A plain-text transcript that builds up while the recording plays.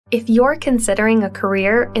If you're considering a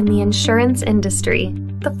career in the insurance industry,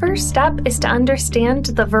 the first step is to understand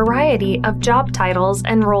the variety of job titles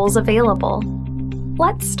and roles available.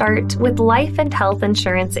 Let's start with life and health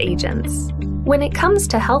insurance agents. When it comes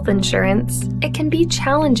to health insurance, it can be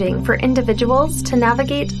challenging for individuals to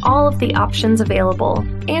navigate all of the options available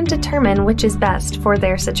and determine which is best for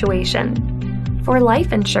their situation. For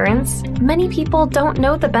life insurance, many people don't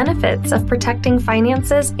know the benefits of protecting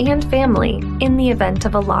finances and family in the event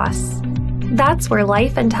of a loss. That's where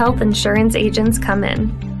life and health insurance agents come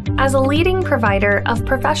in. As a leading provider of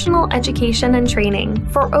professional education and training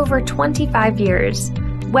for over 25 years,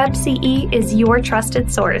 WebCE is your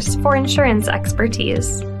trusted source for insurance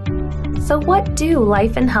expertise. So what do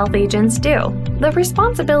life and health agents do? The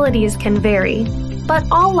responsibilities can vary, but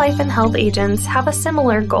all life and health agents have a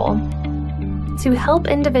similar goal: to help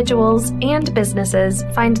individuals and businesses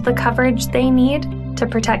find the coverage they need to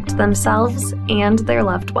protect themselves and their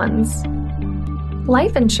loved ones.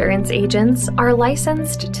 Life insurance agents are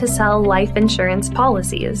licensed to sell life insurance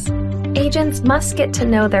policies. Agents must get to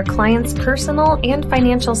know their client's personal and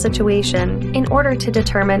financial situation in order to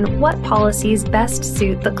determine what policies best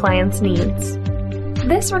suit the client's needs.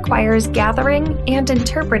 This requires gathering and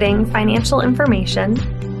interpreting financial information,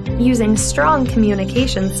 using strong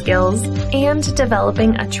communication skills, and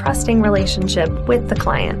developing a trusting relationship with the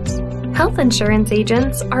client. Health insurance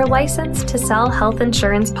agents are licensed to sell health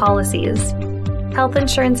insurance policies. Health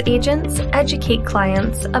insurance agents educate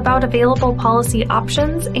clients about available policy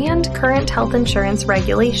options and current health insurance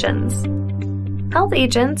regulations. Health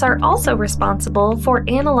agents are also responsible for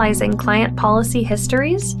analyzing client policy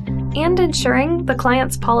histories and ensuring the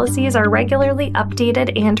client's policies are regularly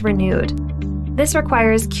updated and renewed. This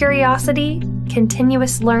requires curiosity,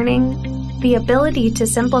 continuous learning, the ability to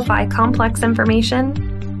simplify complex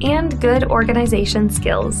information, and good organization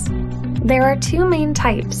skills. There are two main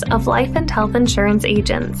types of life and health insurance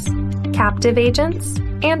agents: captive agents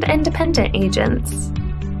and independent agents.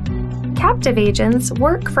 Captive agents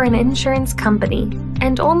work for an insurance company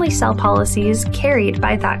and only sell policies carried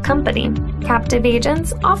by that company. Captive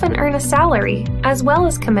agents often earn a salary as well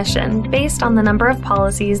as commission based on the number of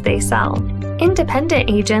policies they sell.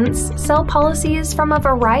 Independent agents sell policies from a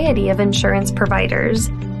variety of insurance providers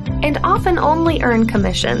and often only earn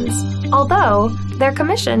commissions, although their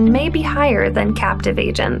commission may be higher than captive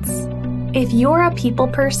agents. If you're a people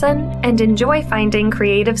person and enjoy finding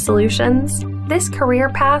creative solutions, this career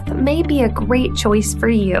path may be a great choice for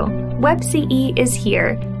you. WebCE is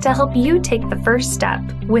here to help you take the first step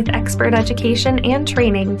with expert education and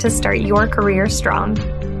training to start your career strong.